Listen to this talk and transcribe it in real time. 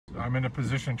I'm in a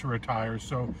position to retire.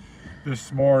 So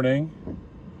this morning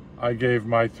I gave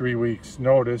my 3 weeks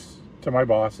notice to my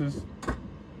bosses,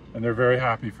 and they're very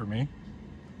happy for me.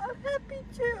 I'm happy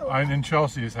too. And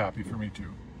Chelsea is happy for me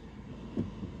too.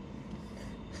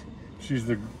 She's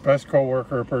the best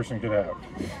co-worker a person could have.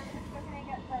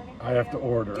 I have to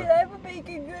order. Can I have a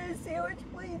bacon good sandwich,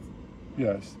 please?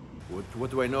 Yes.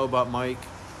 What do I know about Mike?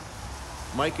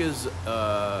 Mike is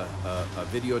a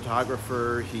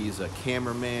videographer, he's a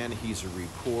cameraman, he's a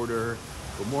reporter,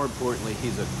 but more importantly,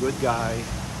 he's a good guy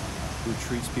who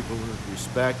treats people with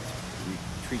respect,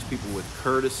 treats people with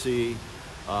courtesy,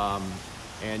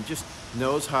 and just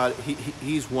knows how,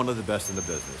 he's one of the best in the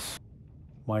business.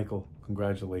 Michael,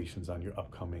 congratulations on your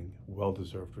upcoming,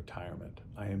 well-deserved retirement.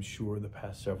 I am sure the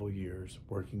past several years,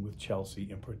 working with Chelsea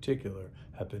in particular,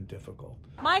 have been difficult.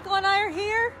 Michael and I are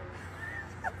here.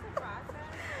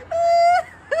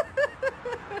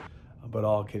 But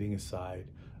all kidding aside,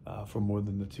 for more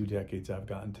than the 2 decades I've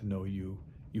gotten to know you,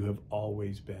 you have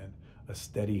always been a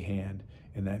steady hand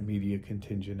in that media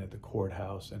contingent at the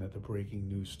courthouse and at the breaking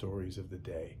news stories of the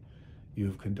day. You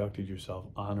have conducted yourself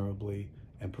honorably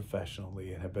and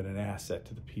professionally and have been an asset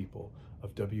to the people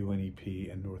of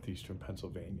WNEP and Northeastern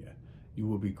Pennsylvania. You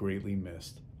will be greatly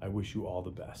missed. I wish you all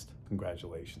the best.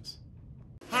 Congratulations.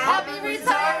 Happy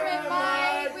retirement,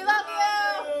 Mike! We love you!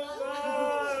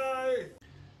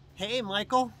 Hey,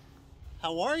 Michael.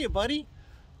 How are you, buddy?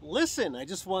 Listen, I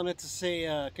just wanted to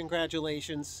say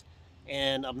congratulations,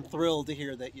 and I'm thrilled to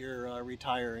hear that you're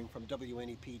retiring from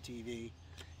WNEP TV.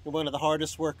 You're one of the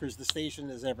hardest workers the station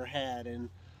has ever had, and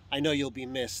I know you'll be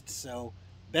missed, so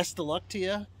best of luck to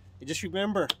you. And just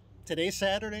remember, today's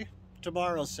Saturday,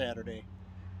 tomorrow's Saturday.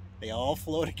 They all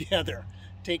flow together.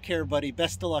 Take care, buddy.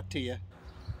 Best of luck to you.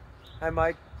 Hi,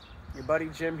 Mike. Your buddy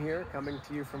Jim here, coming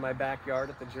to you from my backyard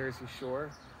at the Jersey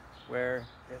Shore, where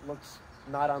it looks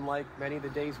not unlike many of the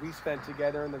days we spent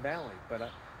together in the Valley. But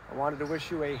I wanted to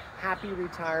wish you a happy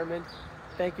retirement.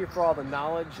 Thank you for all the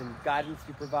knowledge and guidance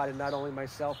you provided, not only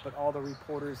myself, but all the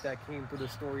reporters that came through the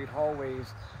storied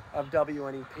hallways of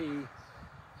WNEP.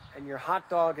 And your hot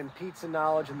dog and pizza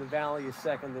knowledge in the Valley is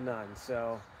second to none.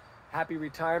 So happy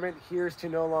retirement. Here's to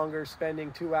no longer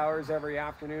spending 2 hours every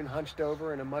afternoon hunched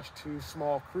over in a much too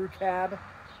small crew cab.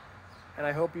 And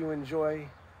I hope you enjoy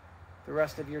the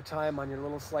rest of your time on your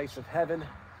little slice of heaven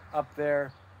up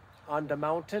there on the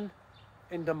mountain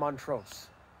in the Montrose.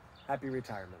 Happy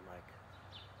retirement, Mike.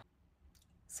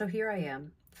 So here I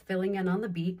am, filling in on the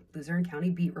beat, Luzerne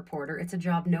County beat reporter. It's a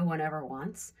job no one ever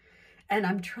wants. And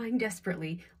I'm trying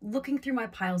desperately, looking through my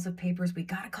piles of papers. We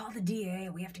gotta call the DA.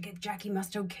 We have to get Jackie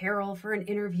Musto Carroll for an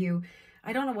interview.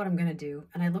 I don't know what I'm gonna do.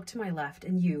 And I look to my left,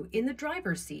 and you, in the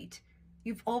driver's seat,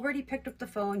 you've already picked up the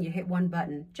phone, you hit one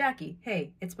button. Jackie,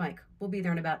 hey, it's Mike. We'll be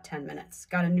there in about 10 minutes.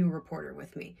 Got a new reporter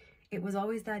with me. It was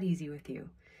always that easy with you.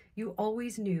 You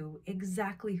always knew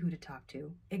exactly who to talk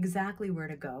to, exactly where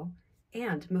to go,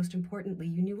 and most importantly,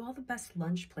 you knew all the best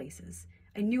lunch places.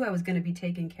 I knew I was going to be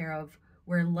taken care of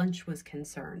where lunch was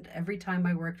concerned every time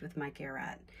I worked with Mike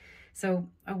Aratt. So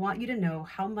I want you to know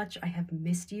how much I have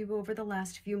missed you over the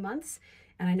last few months,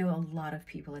 and I know a lot of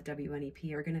people at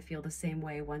WNEP are going to feel the same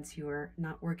way once you're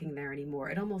not working there anymore.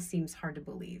 It almost seems hard to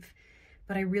believe.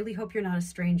 But I really hope you're not a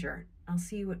stranger. I'll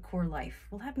see you at Core Life.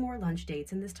 We'll have more lunch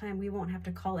dates, and this time we won't have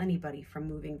to call anybody from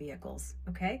moving vehicles,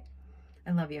 okay?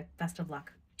 I love you. Best of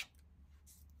luck.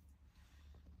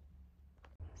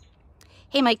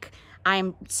 Hey, Mike.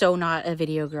 I'm so not a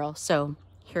video girl, so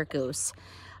here it goes.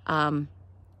 I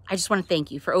just want to thank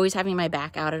you for always having my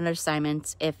back out on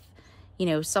assignments. If, you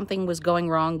know, something was going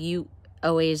wrong, you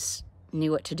always knew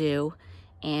what to do,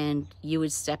 and you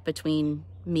would step between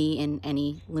me and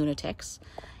any lunatics.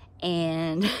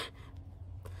 And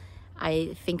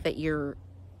I think that you're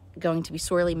going to be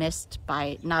sorely missed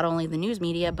by not only the news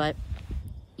media, but,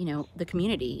 you know, the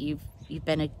community. You've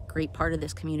been a great part of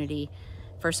this community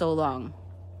for so long.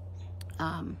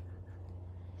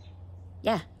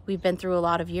 Yeah, we've been through a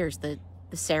lot of years, the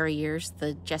Sarah years,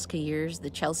 the Jessica years, the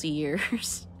Chelsea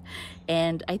years.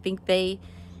 And I think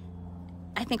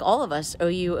all of us owe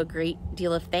you a great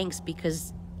deal of thanks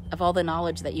because of all the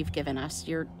knowledge that you've given us.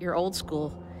 You're old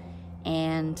school,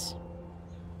 and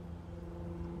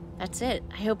that's it.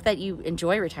 I hope that you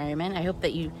enjoy retirement. I hope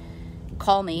that you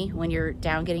call me when you're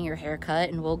down getting your hair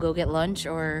cut and we'll go get lunch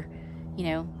or, you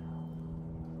know,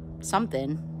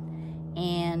 something,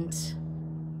 and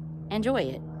enjoy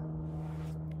it.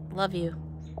 Love you.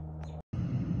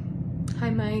 Hi,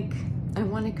 Mike. I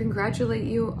want to congratulate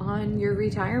you on your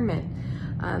retirement.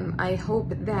 I hope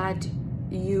that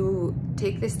you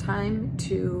take this time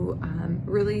to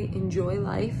really enjoy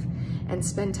life and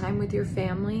spend time with your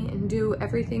family and do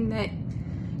everything that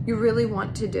you really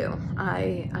want to do.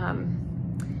 I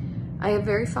have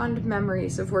very fond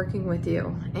memories of working with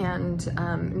you and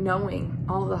knowing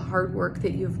all the hard work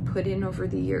that you've put in over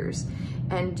the years,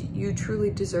 and you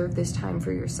truly deserve this time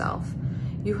for yourself.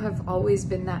 You have always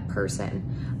been that person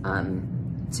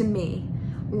to me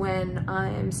when I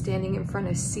am standing in front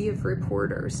of a sea of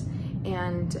reporters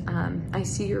and I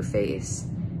see your face.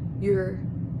 Your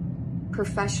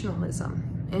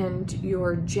professionalism and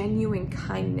your genuine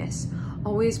kindness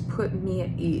always put me at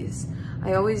ease.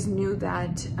 I always knew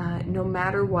that no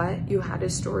matter what, you had a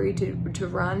story to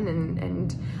run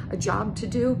and a job to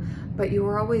do, but you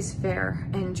were always fair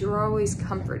and you were always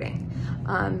comforting.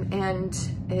 And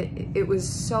it was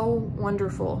so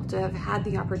wonderful to have had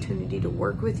the opportunity to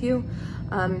work with you.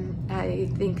 I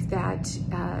think that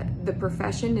the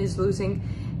profession is losing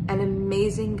an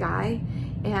amazing guy,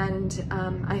 and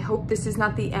I hope this is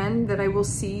not the end, that I will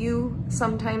see you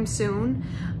sometime soon,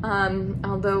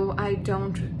 although I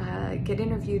don't get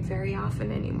interviewed very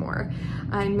often anymore.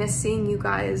 I miss seeing you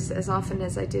guys as often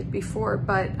as I did before,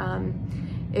 but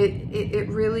it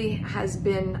really has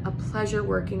been a pleasure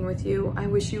working with you. I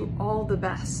wish you all the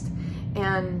best,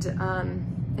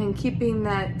 and keeping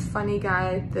that funny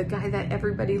guy, the guy that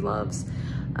everybody loves.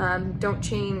 Don't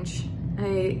change,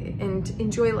 and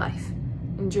enjoy life.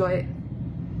 Enjoy it.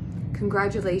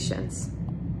 Congratulations.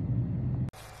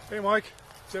 Hey Mike,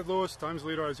 Ted Lewis, Times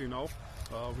leader, as you know.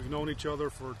 We've known each other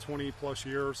for 20 plus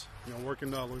years, working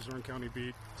the Luzerne County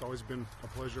beat. It's always been a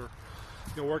pleasure,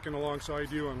 working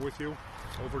alongside you and with you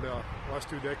over the last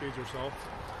 2 decades or so.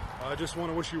 I just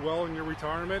want to wish you well in your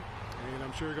retirement, and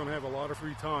I'm sure you're going to have a lot of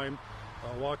free time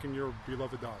walking your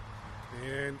beloved dog.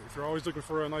 And if you're always looking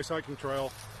for a nice hiking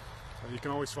trail, you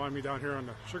can always find me down here on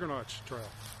the Sugar Notch Trail.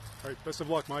 All right, best of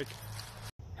luck, Mike.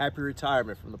 Happy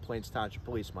retirement from the Plains Township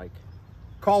Police, Mike.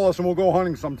 Call us and we'll go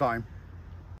hunting sometime.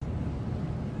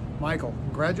 Michael,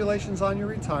 congratulations on your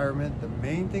retirement. The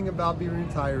main thing about being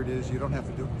retired is you don't have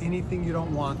to do anything you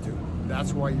don't want to.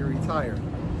 That's why you're retired.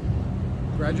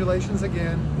 Congratulations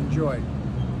again. Enjoy.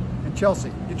 And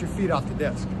Chelsea, get your feet off the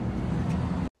desk.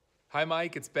 Hi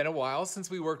Mike, it's been a while since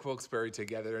we worked Wilkes-Barre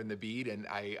together in the beat, and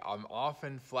I'm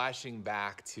often flashing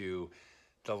back to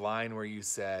the line where you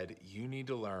said, you need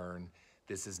to learn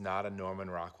this is not a Norman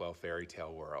Rockwell fairy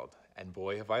tale world. And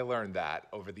boy, have I learned that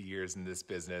over the years in this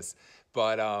business.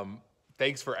 But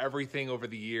thanks for everything over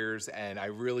the years, and I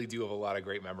really do have a lot of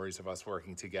great memories of us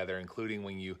working together, including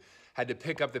when you had to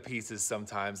pick up the pieces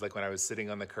sometimes, like when I was sitting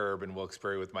on the curb in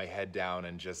Wilkes-Barre with my head down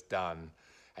and just done,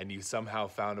 and you somehow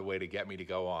found a way to get me to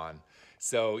go on.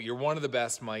 So you're one of the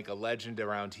best, Mike, a legend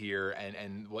around here,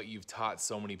 and what you've taught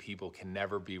so many people can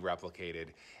never be replicated.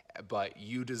 But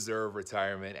you deserve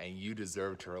retirement, and you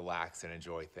deserve to relax and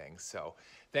enjoy things. So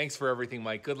thanks for everything,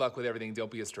 Mike. Good luck with everything. Don't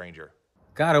be a stranger.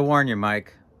 Gotta warn you,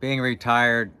 Mike, being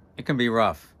retired, it can be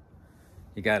rough.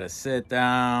 You gotta sit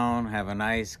down, have a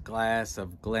nice glass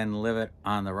of Glenlivet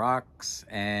on the rocks,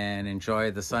 and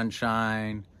enjoy the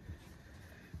sunshine.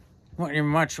 Wouldn't you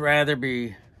much rather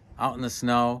be out in the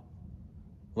snow,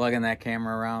 lugging that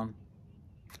camera around?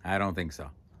 I don't think so.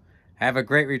 Have a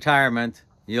great retirement.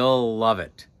 You'll love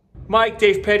it. Mike,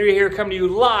 Dave Pedria here, coming to you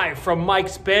live from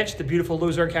Mike's Bench, the beautiful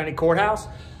Luzerne County Courthouse.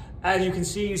 As you can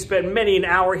see, you spent many an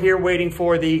hour here waiting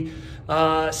for the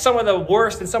some of the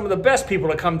worst and some of the best people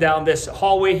to come down this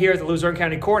hallway here at the Luzerne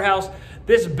County Courthouse.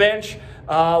 This bench,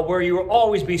 where you will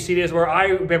always be seated, is where I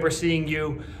remember seeing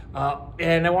you.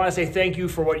 And I want to say thank you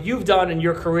for what you've done in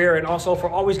your career, and also for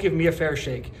always giving me a fair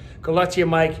shake. Good luck to you,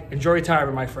 Mike. Enjoy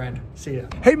retirement, my friend. See ya.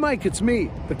 Hey, Mike, it's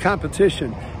me, the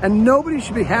competition. And nobody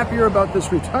should be happier about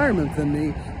this retirement than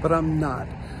me, but I'm not.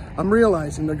 I'm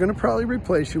realizing they're going to probably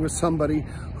replace you with somebody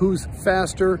who's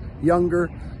faster,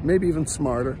 younger, maybe even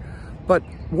smarter. But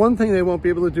one thing they won't be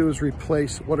able to do is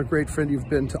replace what a great friend you've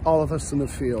been to all of us in the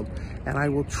field. And I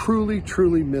will truly,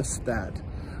 truly miss that.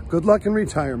 Good luck in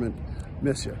retirement.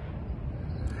 Miss you.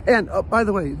 And by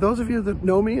the way, those of you that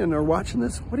know me and are watching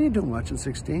this, what are you doing watching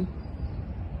 16?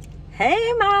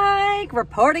 Hey Mike,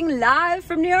 reporting live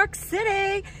from New York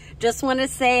City. Just want to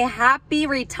say happy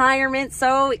retirement.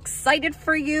 So excited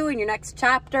for you in your next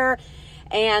chapter.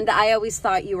 And I always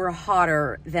thought you were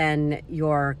hotter than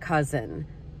your cousin,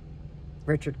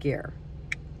 Richard Gere.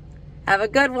 Have a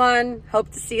good one.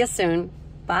 Hope to see you soon.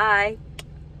 Bye.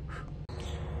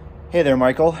 Hey there,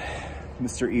 Michael.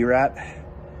 Mr. Erat.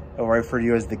 I refer to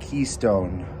you as the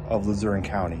Keystone of Luzerne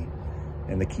County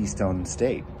and the Keystone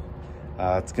State.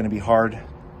 It's going to be hard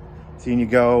seeing you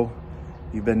go.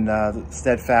 You've been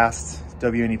steadfast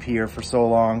WNEPer for so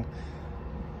long.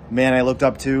 man I looked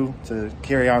up to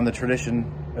carry on the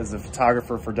tradition as a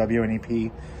photographer for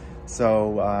WNEP.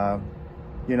 So,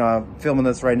 you know, I'm filming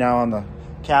this right now on the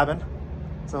cabin.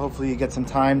 So hopefully you get some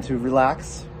time to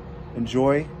relax,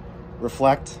 enjoy,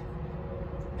 reflect,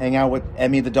 hang out with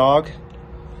Emmy the dog,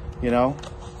 you know.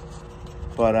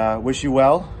 But wish you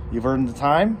well. You've earned the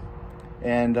time,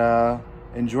 and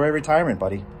enjoy retirement,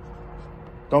 buddy.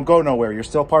 Don't go nowhere. You're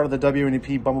still part of the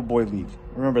WNEP Bumbleboy League.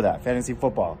 Remember that. Fantasy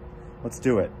football. Let's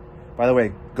do it. By the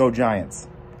way, go Giants.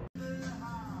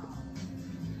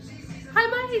 Hi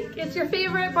Mike, it's your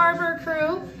favorite barber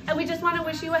crew, and we just want to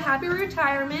wish you a happy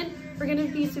retirement. We're going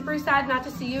to be super sad not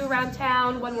to see you around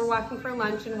town when we're walking for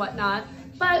lunch and whatnot,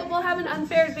 but we'll have an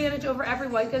unfair advantage over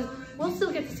everyone because we'll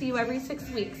still get to see you every 6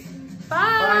 weeks. Bye!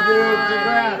 Bye, dude.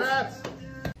 Congrats!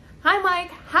 Hi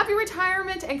Mike, happy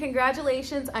retirement and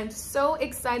congratulations. I'm so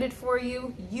excited for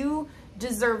you. You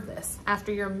deserve this.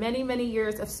 After your many, many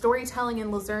years of storytelling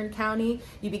in Luzerne County,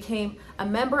 you became a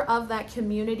member of that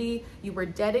community. You were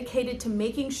dedicated to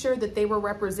making sure that they were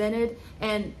represented,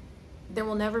 and there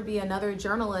will never be another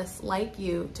journalist like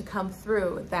you to come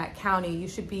through that county. You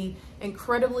should be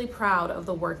incredibly proud of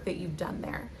the work that you've done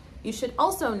there. You should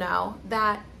also know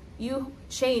that you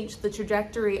changed the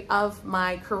trajectory of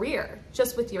my career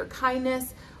just with your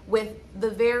kindness, with the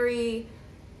very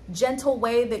gentle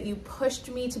way that you pushed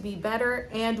me to be better,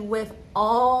 and with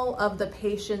all of the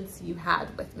patience you had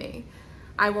with me.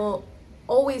 I will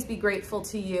always be grateful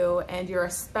to you, and you're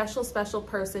a special, special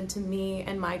person to me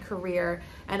and my career.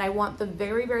 And I want the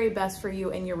very, very best for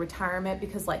you in your retirement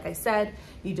because, like I said,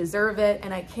 you deserve it.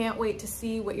 And I can't wait to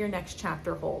see what your next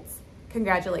chapter holds.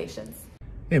 Congratulations.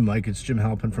 Hey Mike, it's Jim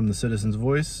Halpin from the Citizens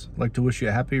Voice. I'd like to wish you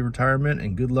a happy retirement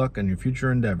and good luck on your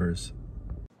future endeavors.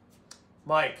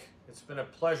 Mike, it's been a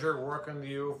pleasure working with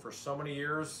you for so many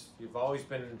years. You've always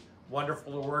been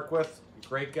wonderful to work with. You're a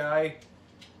great guy.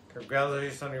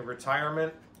 Congratulations on your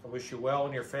retirement. I wish you well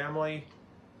and your family.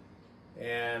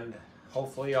 And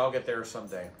hopefully I'll get there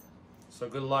someday. So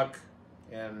good luck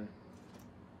and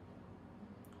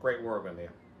great work with you.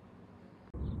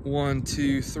 1,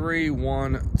 2, 3,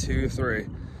 1, 2, 3.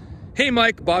 Hey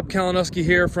Mike, Bob Kalinowski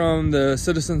here from the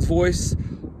Citizens Voice.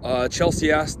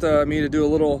 Chelsea asked me to do a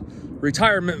little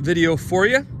retirement video for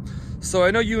you. So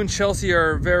I know you and Chelsea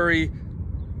are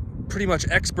pretty much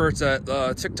experts at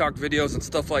TikTok videos and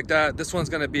stuff like that. This one's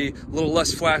gonna be a little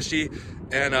less flashy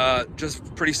and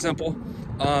just pretty simple.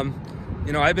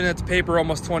 You know, I've been at the paper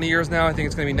almost 20 years now. I think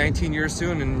it's gonna be 19 years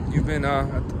soon, and you've been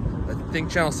I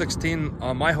think Channel 16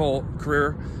 my whole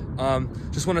career.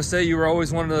 Just want to say you were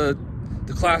always one of the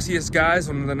classiest guys,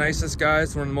 one of the nicest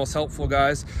guys, one of the most helpful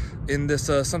guys in this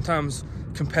sometimes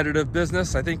competitive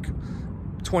business. I think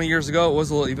 20 years ago it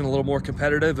was even a little more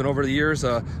competitive, and over the years,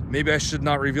 maybe I should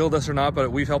not reveal this or not,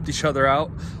 but we've helped each other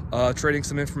out, trading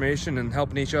some information and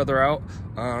helping each other out.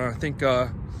 I think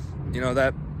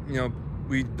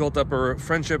we built up a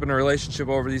friendship and a relationship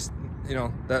over these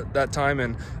that time,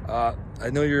 and I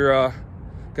know you're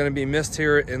going to be missed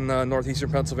here in the northeastern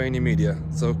Pennsylvania media.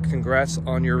 So congrats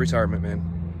on your retirement,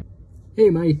 man. Hey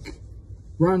Mike,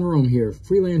 Ron Rome here,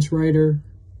 freelance writer,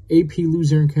 AP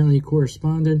Luzerne County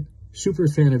correspondent, super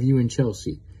fan of you and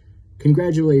Chelsea.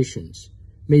 Congratulations.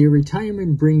 May your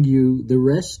retirement bring you the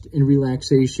rest and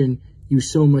relaxation you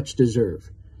so much deserve.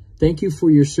 Thank you for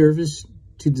your service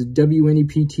to the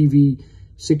WNEP TV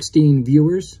 16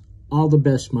 viewers. All the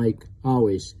best, Mike,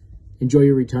 always. Enjoy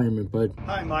your retirement, bud.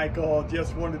 Hi, Michael.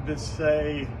 Just wanted to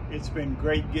say it's been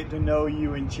great getting to know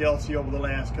you and Chelsea over the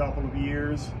last couple of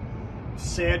years.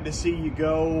 Sad to see you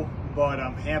go, but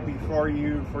I'm happy for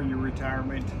you for your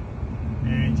retirement.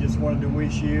 And just wanted to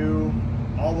wish you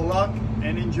all the luck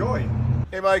and enjoy.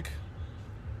 Hey, Mike.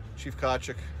 Chief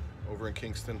Kotchik over in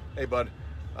Kingston. Hey, bud.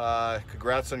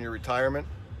 Congrats on your retirement.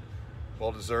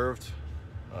 Well deserved.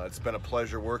 It's been a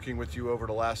pleasure working with you over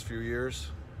the last few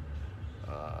years.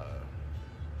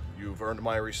 You've earned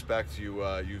my respect.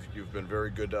 You've been very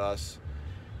good to us,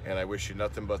 and I wish you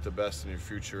nothing but the best in your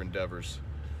future endeavors.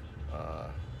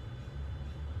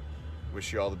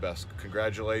 Wish you all the best.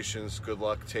 Congratulations, good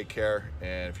luck, take care,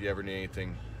 and if you ever need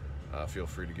anything, feel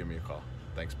free to give me a call.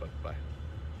 Thanks, bud. Bye.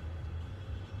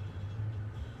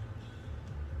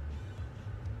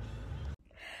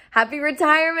 Happy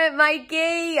retirement,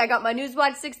 Mikey! I got my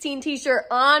Newswatch 16 t-shirt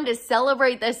on to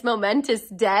celebrate this momentous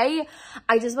day.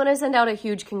 I just want to send out a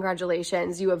huge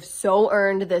congratulations. You have so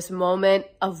earned this moment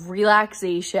of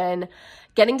relaxation,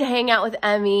 getting to hang out with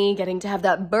Emmy, getting to have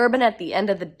that bourbon at the end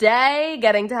of the day,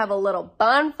 getting to have a little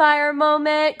bonfire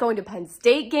moment, going to Penn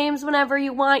State games whenever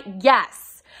you want.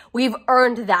 Yes, we've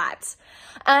earned that.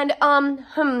 And,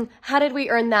 how did we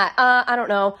earn that? I don't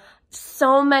know.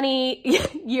 so many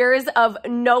years of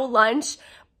no lunch,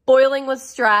 boiling with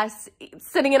stress,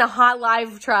 sitting in a hot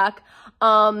live truck,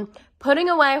 putting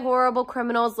away horrible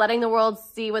criminals, letting the world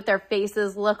see what their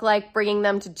faces look like, bringing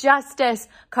them to justice,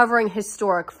 covering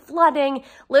historic flooding,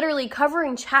 literally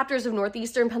covering chapters of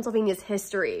Northeastern Pennsylvania's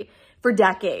history for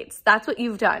decades. That's what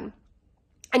you've done.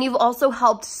 And you've also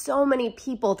helped so many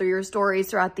people through your stories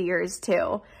throughout the years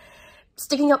too.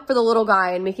 Sticking up for the little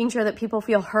guy and making sure that people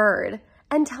feel heard,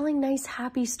 and telling nice,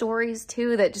 happy stories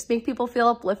too that just make people feel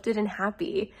uplifted and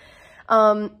happy.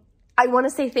 I want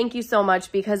to say thank you so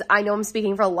much, because I know I'm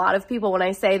speaking for a lot of people when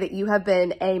I say that you have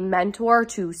been a mentor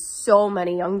to so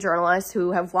many young journalists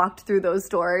who have walked through those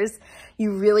doors.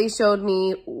 You really showed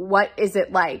me what is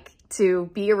it like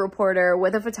to be a reporter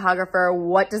with a photographer.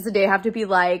 What does the day have to be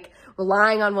like,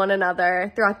 relying on one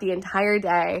another throughout the entire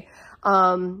day.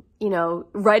 You know,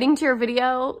 writing to your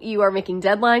video, you are making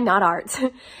deadline, not art.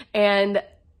 And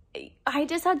I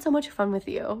just had so much fun with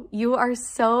you. You are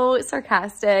so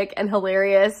sarcastic and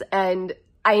hilarious, and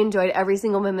I enjoyed every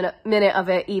single minute of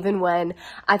it, even when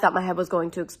I thought my head was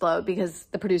going to explode because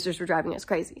the producers were driving us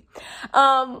crazy.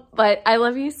 But I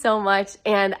love you so much,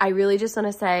 and I really just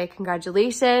want to say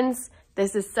congratulations.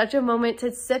 This is such a moment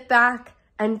to sit back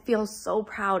and feel so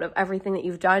proud of everything that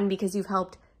you've done, because you've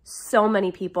helped so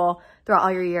many people throughout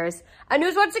all your years at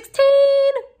News Watch 16.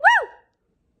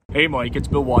 Woo! Hey Mike, it's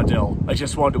Bill Waddell. I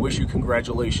just wanted to wish you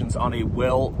congratulations on a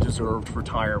well-deserved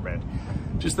retirement.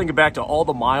 Just thinking back to all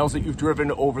the miles that you've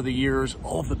driven over the years,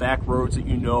 all of the back roads that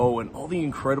you know, and all the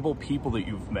incredible people that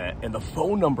you've met, and the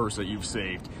phone numbers that you've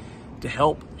saved to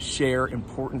help share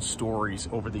important stories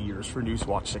over the years for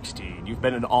Newswatch 16. You've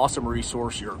been an awesome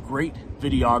resource. You're a great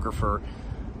videographer.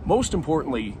 Most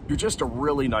importantly, you're just a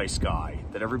really nice guy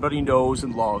that everybody knows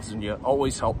and loves, and you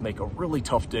always help make a really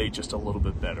tough day just a little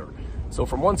bit better. So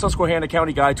from one Susquehanna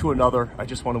County guy to another, I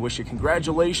just want to wish you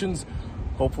congratulations.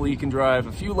 Hopefully you can drive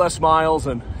a few less miles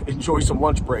and enjoy some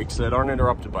lunch breaks that aren't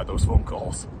interrupted by those phone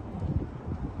calls.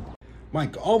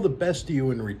 Mike, all the best to you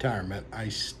in retirement. I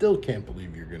still can't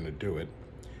believe you're going to do it.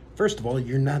 First of all,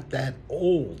 you're not that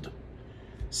old.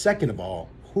 Second of all,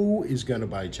 who is going to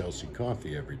buy Chelsea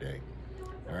coffee every day?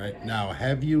 All right, now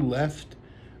have you left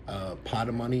a pot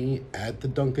of money at the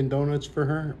Dunkin' Donuts for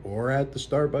her or at the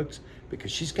Starbucks?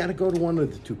 Because she's got to go to one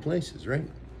of the two places, right?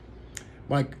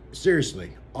 Mike,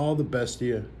 seriously, all the best to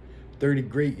you. 30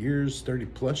 great years, 30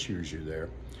 plus years you're there.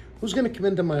 Who's going to come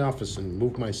into my office and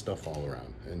move my stuff all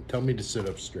around and tell me to sit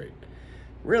up straight?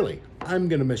 Really, I'm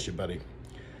going to miss you, buddy.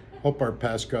 Hope our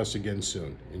paths cross again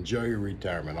soon. Enjoy your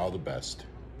retirement. All the best.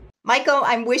 Michael,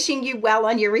 I'm wishing you well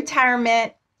on your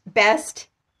retirement. Best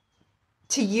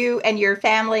to you and your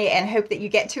family, and hope that you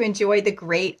get to enjoy the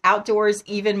great outdoors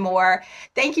even more.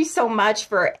 Thank you so much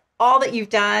for all that you've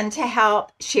done to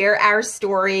help share our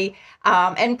story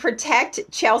and protect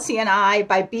Chelsea and I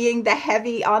by being the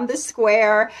heavy on the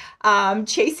square,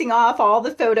 chasing off all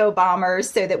the photo bombers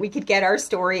so that we could get our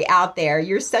story out there.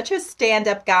 You're such a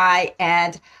stand-up guy,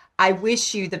 and I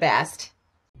wish you the best.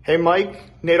 Hey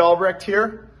Mike, Nate Albrecht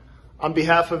here. On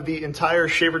behalf of the entire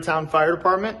Shavertown Fire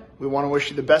Department, we want to wish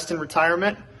you the best in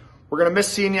retirement. We're going to miss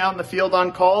seeing you out in the field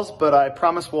on calls, but I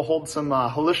promise we'll hold some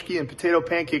halushki and potato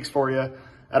pancakes for you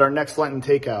at our next Lenten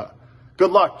takeout.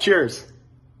 Good luck. Cheers.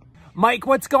 Mike,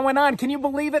 what's going on? Can you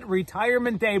believe it?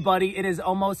 Retirement day, buddy. It is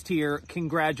almost here.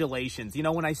 Congratulations. You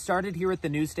know, when I started here at the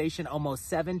news station almost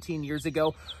 17 years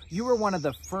ago, you were one of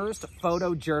the first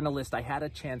photojournalists I had a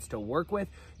chance to work with.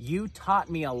 You taught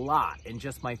me a lot in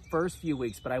just my first few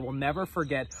weeks, but I will never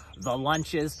forget the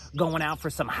lunches, going out for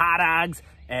some hot dogs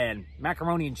and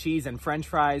macaroni and cheese and french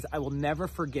fries. I will never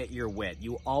forget your wit.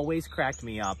 You always cracked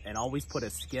me up and always put a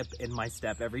skip in my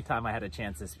step every time I had a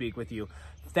chance to speak with you.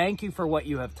 Thank you for what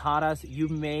you have taught us. You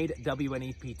made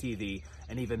WNEP TV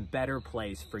an even better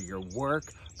place for your work,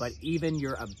 but even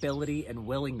your ability and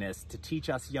willingness to teach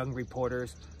us young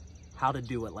reporters how to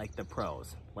do it like the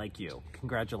pros, like you.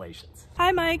 Congratulations.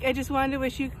 Hi, Mike. I just wanted to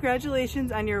wish you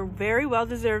congratulations on your very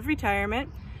well-deserved retirement.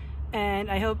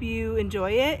 And I hope you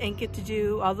enjoy it and get to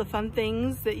do all the fun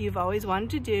things that you've always wanted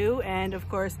to do. And of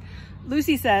course,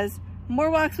 Lucy says, more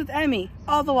walks with Emmy.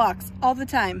 All the walks, all the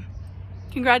time.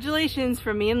 Congratulations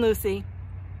from me and Lucy.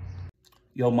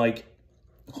 Yo, Mike.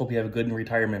 Hope you have a good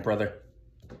retirement, brother.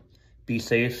 Be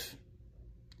safe.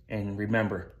 And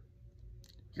remember,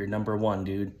 you're number one,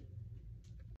 dude.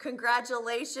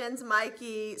 Congratulations,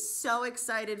 Mikey. So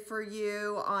excited for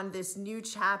you on this new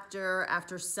chapter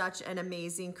after such an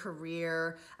amazing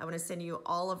career. I want to send you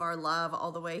all of our love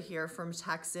all the way here from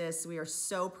Texas. We are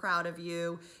so proud of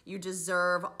you. You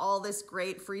deserve all this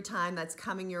great free time that's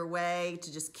coming your way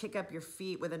to just kick up your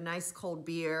feet with a nice cold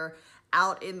beer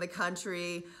out in the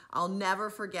country. I'll never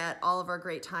forget all of our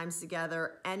great times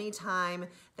together. Anytime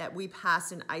that we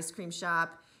passed an ice cream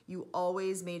shop, you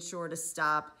always made sure to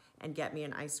stop and get me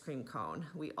an ice cream cone.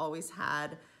 We always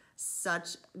had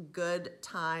such good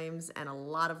times and a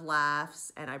lot of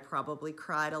laughs, and I probably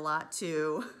cried a lot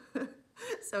too.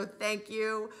 So thank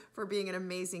you for being an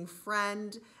amazing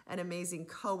friend, an amazing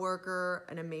coworker,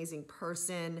 an amazing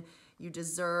person. You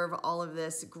deserve all of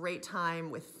this great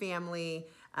time with family,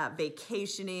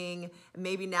 vacationing.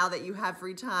 Maybe now that you have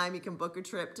free time, you can book a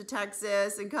trip to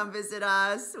Texas and come visit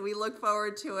us. We look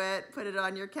forward to it. Put it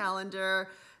on your calendar.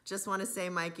 Just want to say,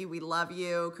 Mikey, we love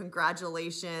you.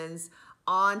 Congratulations.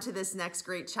 On to this next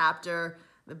great chapter.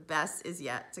 The best is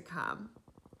yet to come.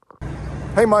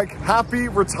 Hey Mike, happy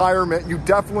retirement. You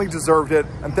definitely deserved it.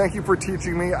 And thank you for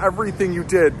teaching me everything you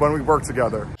did when we worked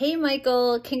together. Hey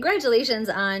Michael, congratulations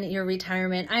on your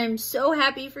retirement. I am so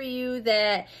happy for you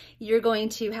that you're going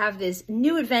to have this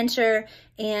new adventure.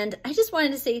 And I just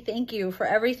wanted to say thank you for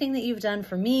everything that you've done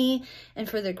for me and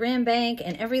for the Grand Bank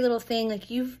and every little thing. Like,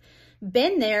 you've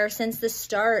been there since the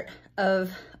start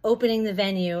of opening the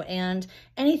venue, and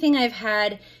anything I've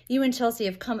had, you and Chelsea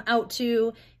have come out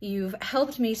to. You've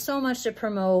helped me so much to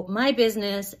promote my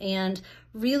business, and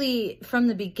really from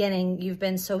the beginning, you've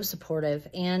been so supportive.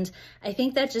 And I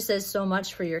think that just says so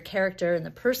much for your character and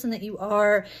the person that you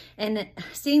are. And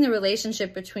seeing the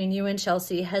relationship between you and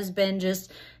Chelsea has been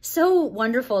just so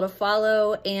wonderful to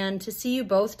follow, and to see you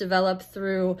both develop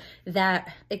through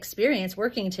that experience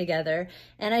working together.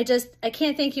 And I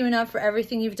can't thank you enough for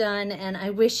everything you've done, and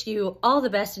I wish you all the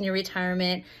best in your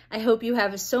retirement. I hope you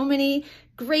have so many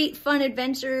great fun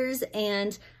adventures,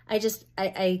 and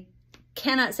I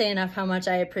cannot say enough how much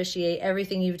I appreciate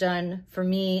everything you've done for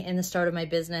me in the start of my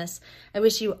business. I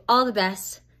wish you all the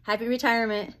best. Happy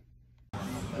retirement.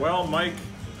 Well, Mike,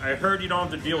 I heard you don't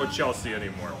have to deal with Chelsea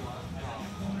anymore.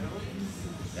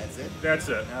 That's it? That's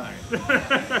it. All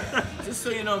right. Just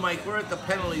so you know, Mike, we're at the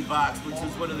penalty box, which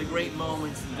is one of the great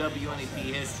moments in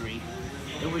WNEP history.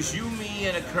 It was you, me,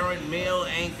 and a current male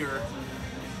anchor,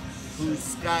 whose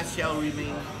Scott shall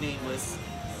remain nameless,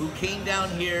 who came down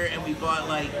here, and we bought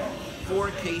like 4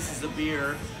 cases of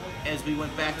beer as we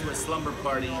went back to a slumber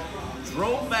party,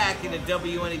 drove back in a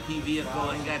WNEP vehicle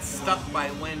and got stuck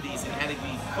by Wendy's and had to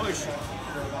be pushed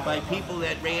by people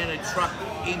that ran a truck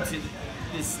into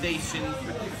this station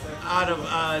out of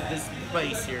this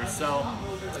place here. So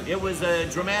it was a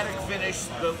dramatic finish,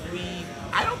 but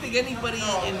I don't think anybody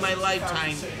in my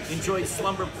lifetime enjoyed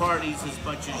slumber parties as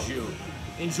much as you.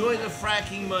 Enjoy the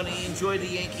fracking money, enjoy the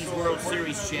Yankees World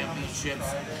Series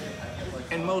championships,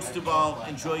 and most of all,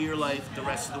 enjoy your life the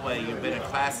rest of the way. You've been a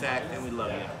class act, and we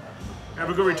love you. Have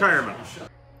a good retirement.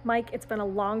 Mike, it's been a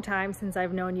long time since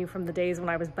I've known you, from the days when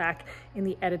I was back in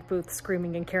the edit booth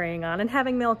screaming and carrying on and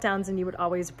having meltdowns, and you would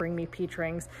always bring me peach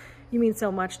rings. You mean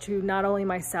so much to not only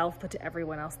myself, but to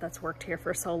everyone else that's worked here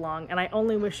for so long. And I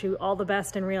only wish you all the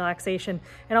best in relaxation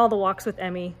and all the walks with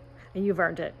Emmy, and you've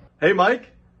earned it. Hey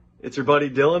Mike, it's your buddy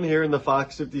Dylan here in the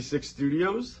Fox 56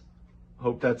 studios.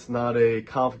 Hope that's not a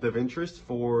conflict of interest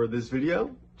for this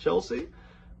video, Chelsea,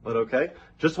 but okay.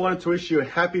 Just wanted to wish you a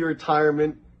happy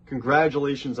retirement.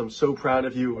 Congratulations, I'm so proud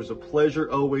of you. It was a pleasure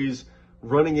always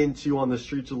running into you on the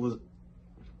streets of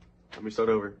Let me start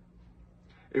over.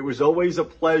 It was always a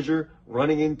pleasure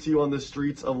running into you on the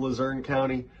streets of Luzerne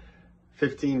County.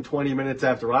 15, 20 minutes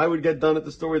after I would get done at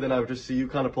the story, then I would just see you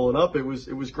kind of pulling up. It was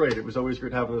great. It was always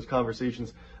great having those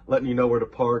conversations, letting you know where to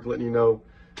park, letting you know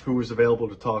who was available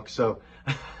to talk. So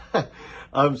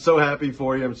I'm so happy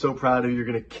for you. I'm so proud of you. You're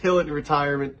going to kill it in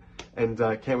retirement, and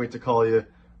can't wait to call you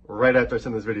right after I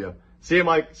send this video. See you,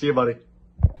 Mike. See you, buddy.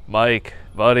 Mike,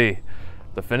 buddy,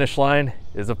 the finish line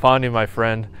is upon you, my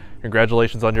friend.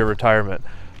 Congratulations on your retirement.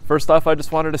 First off, I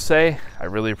just wanted to say I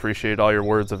really appreciate all your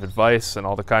words of advice and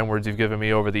all the kind words you've given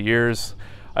me over the years.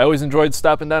 I always enjoyed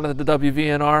stopping down at the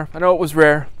WVNR. I know it was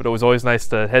rare, but it was always nice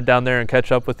to head down there and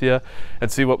catch up with you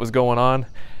and see what was going on.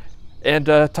 And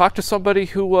talk to somebody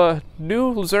who knew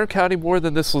Luzerne County more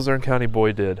than this Luzerne County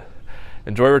boy did.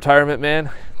 Enjoy retirement, man,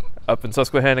 up in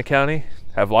Susquehanna County.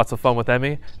 Have lots of fun with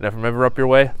Emmy. And if I'm ever up your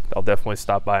way, I'll definitely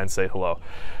stop by and say hello.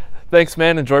 Thanks,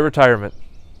 man. Enjoy retirement.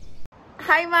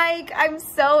 Hi, Mike. I'm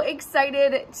so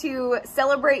excited to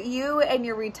celebrate you and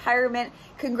your retirement.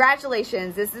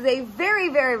 Congratulations. This is a very,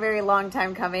 very, very long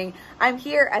time coming. I'm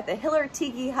here at the Hiller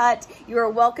Tiki Hut. You are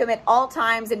welcome at all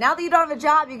times. And now that you don't have a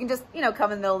job, you can just,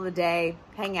 come in the middle of the day,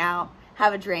 hang out,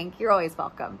 have a drink. You're always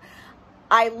welcome.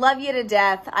 I love you to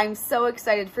death. I'm so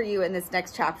excited for you in this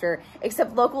next chapter,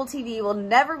 except local TV will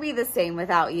never be the same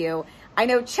without you. I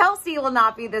know Chelsea will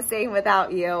not be the same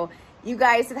without you. You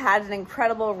guys have had an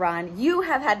incredible run. You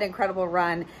have had an incredible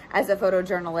run as a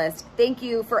photojournalist. Thank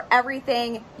you for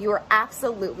everything. You are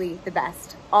absolutely the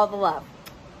best. All the love.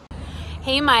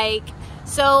 Hey, Mike.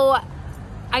 So,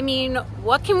 I mean,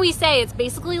 what can we say? It's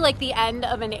basically like the end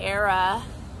of an era.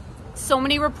 So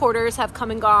many reporters have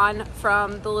come and gone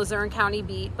from the Luzerne County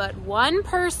beat, but one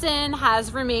person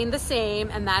has remained the same,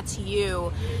 and that's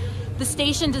you. The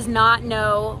station does not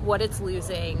know what it's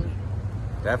losing.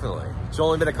 Definitely. It's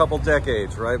only been a couple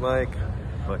decades, right, Mike?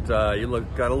 But you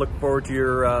gotta look forward to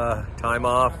your time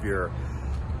off, your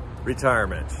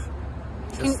retirement.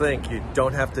 Just think, you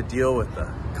don't have to deal with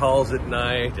the calls at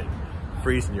night and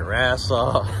freezing your ass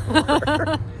off,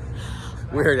 or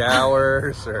weird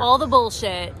hours, or all the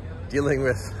bullshit. Dealing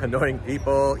with annoying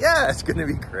people. Yeah, it's gonna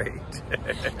be great.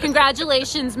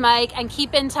 Congratulations, Mike, and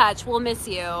keep in touch. We'll miss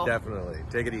you. Definitely.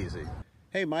 Take it easy.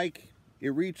 Hey, Mike.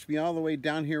 It reached me all the way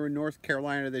down here in North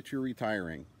Carolina that you're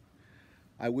retiring.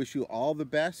 I wish you all the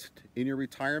best in your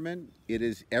retirement. It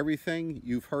is everything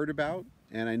you've heard about,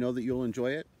 and I know that you'll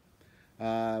enjoy it.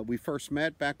 We first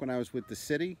met back when I was with the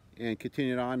city and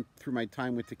continued on through my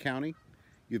time with the county.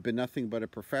 You've been nothing but a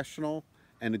professional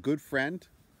and a good friend.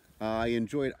 I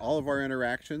enjoyed all of our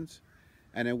interactions,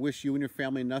 and I wish you and your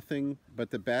family nothing but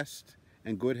the best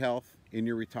and good health in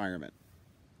your retirement.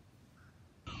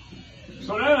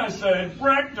 So then I said,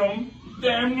 wrecked them,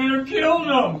 damn near killed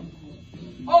them.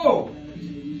 Oh,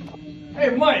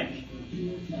 hey Mike,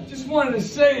 just wanted to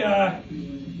say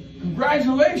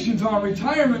congratulations on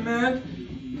retirement,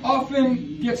 man.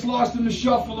 Often gets lost in the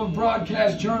shuffle of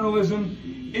broadcast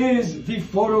journalism is the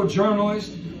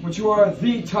photojournalist, which you are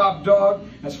the top dog,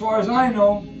 as far as I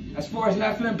know, as far as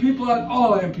half of them people out,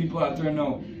 all of them people out there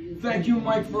know. Thank you,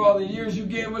 Mike, for all the years you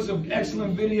gave us of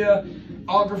excellent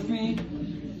videography.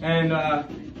 And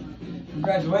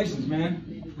congratulations,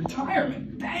 man.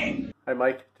 Retirement, dang. Hi,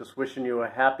 Mike. Just wishing you a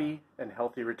happy and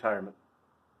healthy retirement.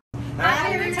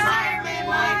 Happy retirement,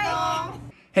 Michael.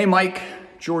 Hey, Mike.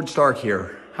 George Stark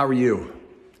here. How are you?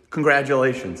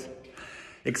 Congratulations.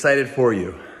 Excited for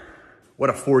you. What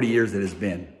a 40 years it has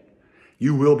been.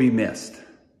 You will be missed.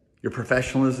 Your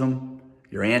professionalism,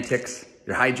 your antics,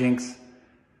 your hijinks.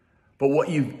 But what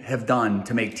you have done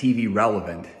to make TV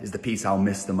relevant is the piece I'll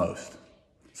miss the most.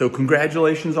 So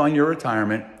congratulations on your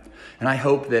retirement. And I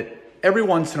hope that every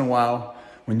once in a while,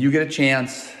 when you get a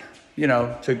chance, you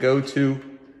know, to go to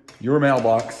your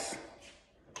mailbox,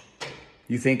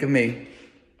 you think of me,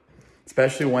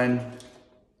 especially when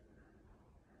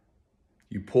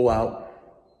you pull out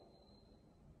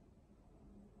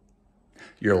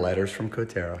your letters from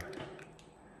Kotera.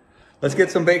 Let's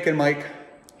get some bacon, Mike.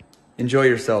 Enjoy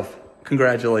yourself.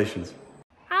 Congratulations.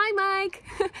 Hi, Mike.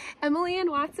 Emily Ann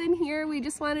Watson here. We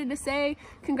just wanted to say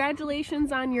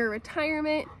congratulations on your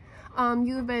retirement.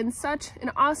 You have been such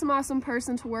an awesome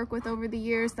person to work with over the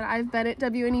years that I've been at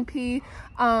WNEP.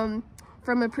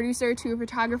 From a producer to a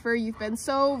photographer, you've been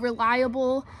so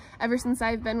reliable ever since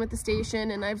I've been with the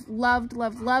station, and I've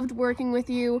loved working with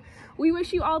you. We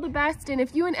wish you all the best, and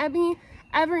if you and Ebby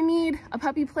ever need a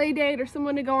puppy play date or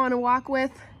someone to go on a walk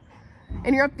with,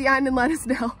 and you're up the island, let us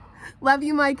know. Love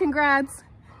you, Mike. Congrats.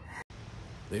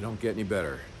 They don't get any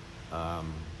better.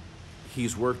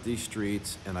 He's worked these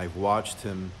streets, and I've watched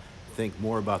him think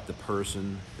more about the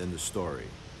person than the story.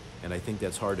 And I think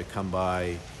that's hard to come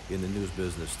by in the news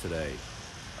business today.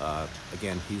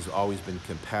 Again, he's always been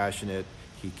compassionate.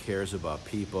 He cares about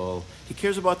people. He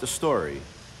cares about the story,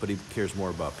 but he cares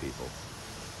more about people.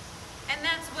 And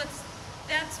that's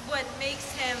what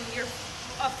makes him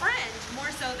a friend,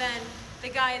 more so than the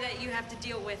guy that you have to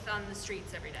deal with on the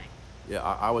streets every day. Yeah,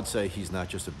 I would say he's not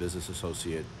just a business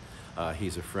associate.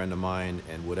 He's a friend of mine,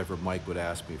 and whatever Mike would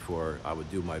ask me for, I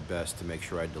would do my best to make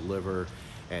sure I deliver.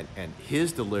 And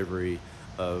his delivery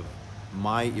of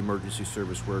my emergency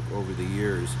service work over the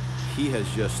years, he has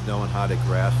just known how to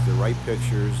grasp the right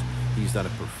pictures. He's done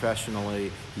it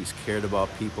professionally. He's cared about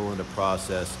people in the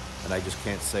process, and I just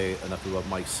can't say enough about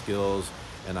Mike's skills,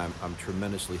 and I'm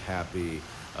tremendously happy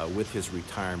with his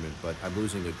retirement, but I'm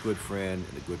losing a good friend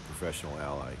and a good professional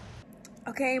ally.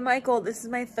 Okay, Michael, this is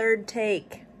my third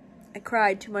take. I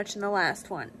cried too much in the last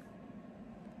one.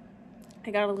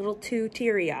 I got a little too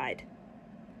teary-eyed.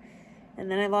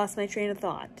 And then I lost my train of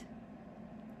thought.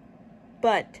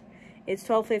 But it's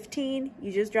 12:15.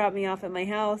 You just dropped me off at my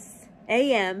house.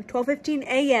 A.M. 12:15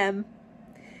 a.m.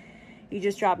 You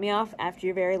just dropped me off after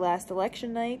your very last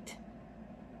election night.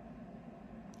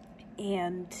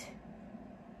 And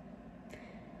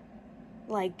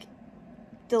like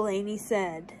Delaney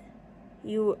said,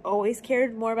 you always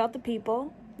cared more about the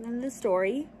people than the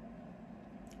story.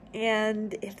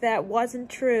 And if that wasn't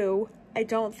true, I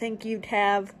don't think you'd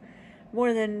have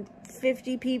more than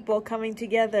 50 people coming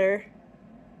together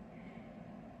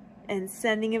and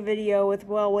sending a video with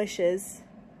well wishes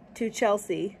to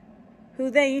Chelsea, who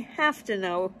they have to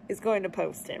know is going to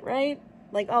post it, right?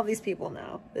 Like, all these people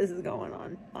know this is going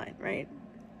online, right?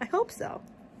 I hope so.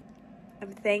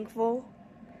 I'm thankful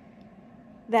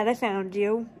that I found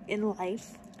you in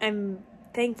life. I'm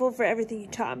thankful for everything you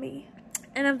taught me.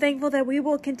 And I'm thankful that we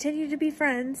will continue to be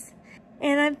friends.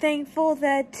 And I'm thankful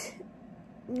that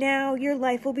now your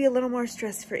life will be a little more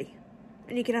stress-free.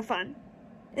 And you can have fun.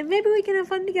 And maybe we can have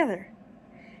fun together.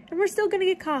 And we're still going to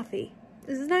get coffee.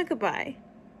 This is not goodbye.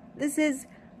 This is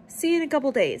see you in a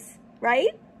couple days,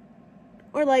 right?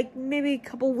 Or like maybe a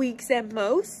couple weeks at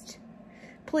most.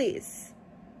 Please.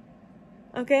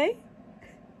 Okay?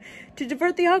 To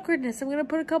divert the awkwardness, I'm going to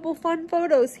put a couple fun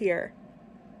photos here.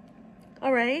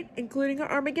 Alright? Including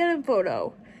our Armageddon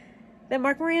photo that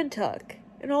Mark Moran took.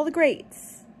 And all the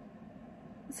greats.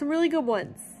 Some really good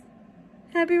ones.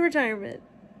 Happy retirement.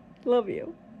 Love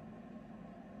you.